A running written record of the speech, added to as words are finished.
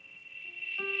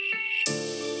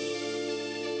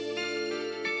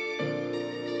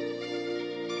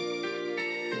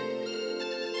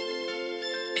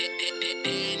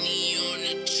Danny on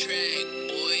the track,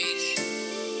 boys.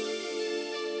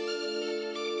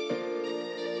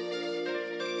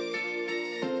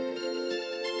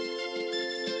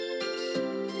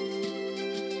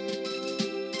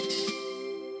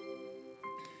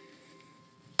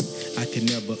 I could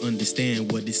never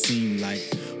understand what it seemed like,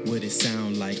 what it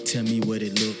sound like. Tell me what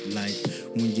it looked like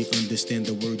when you understand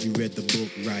the word, you read the book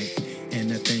right.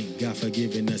 And I thank God for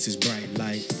giving us his bright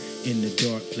light in the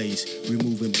dark place,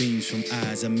 removing beams from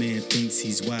eyes. A man thinks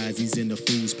he's wise, he's in the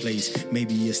fool's place.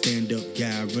 Maybe a stand-up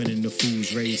guy running the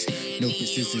fool's race. No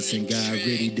persistence in God,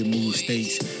 ready to move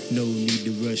states. No need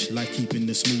to rush, like keeping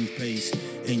the smooth pace.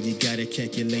 And you gotta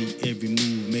calculate every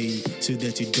move made so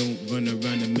that you don't run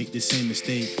around and make the same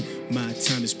mistake. My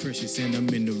time is precious and I'm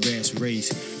in the rat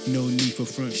race. No need for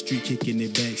front street kicking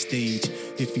it backstage.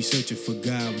 If you're searching for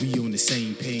God, we on the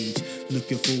same page.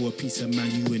 Looking for a peace of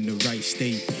mind, you in the right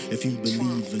state. If you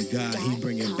believe in God, he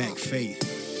bringing back faith.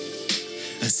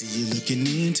 I see you looking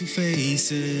into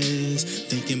faces,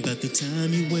 thinking about the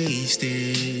time you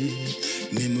wasted.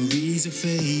 Memories are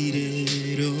faded,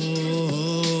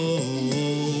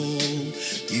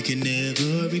 you can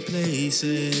never replace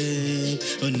it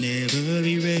or never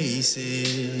erase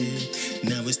it.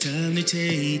 Now it's time to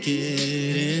take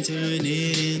it and turn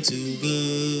it into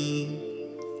good.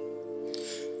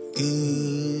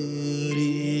 Good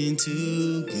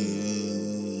into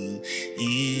good,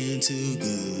 into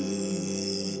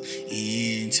good,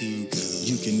 into good.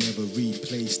 You can never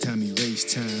replace time, erase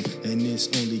time, and it's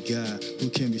only God who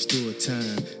can restore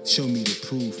time. Show me the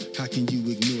proof, how can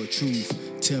you ignore truth?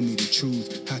 Tell me the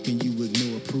truth, how can you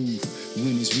ignore proof?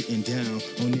 When it's written down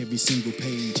on every single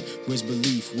page, where's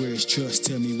belief, where's trust?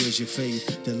 Tell me where's your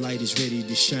faith? The light is ready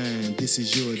to shine, this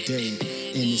is your day,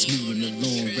 and it's moving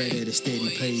along right at a steady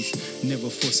pace. Never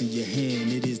forcing your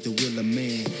hand, it is the will of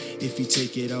man. If you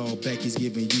take it all back, he's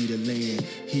giving you the land.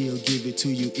 He'll give it to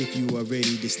you if you are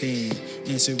ready to stand.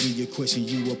 Answering your question,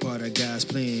 you are part of God's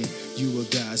plan. You are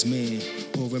God's man,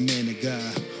 or a man of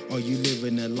God. Are you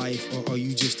living a life, or are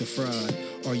you just a fraud?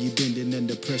 Are you bending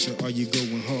under pressure, are you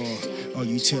going hard? Are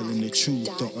you telling the truth,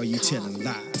 or are you telling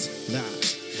lies?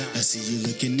 Lies. I see you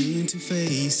looking into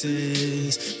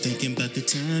faces, thinking about the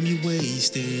time you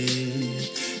wasted.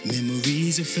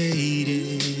 Memories are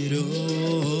faded,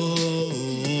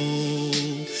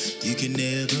 you can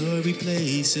never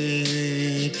replace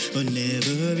it or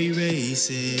never erase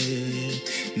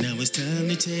it. Now it's time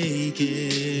to take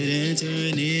it and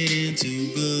turn it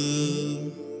into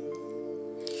good.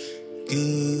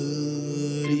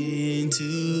 Good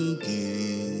into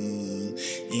good,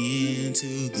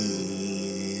 into good.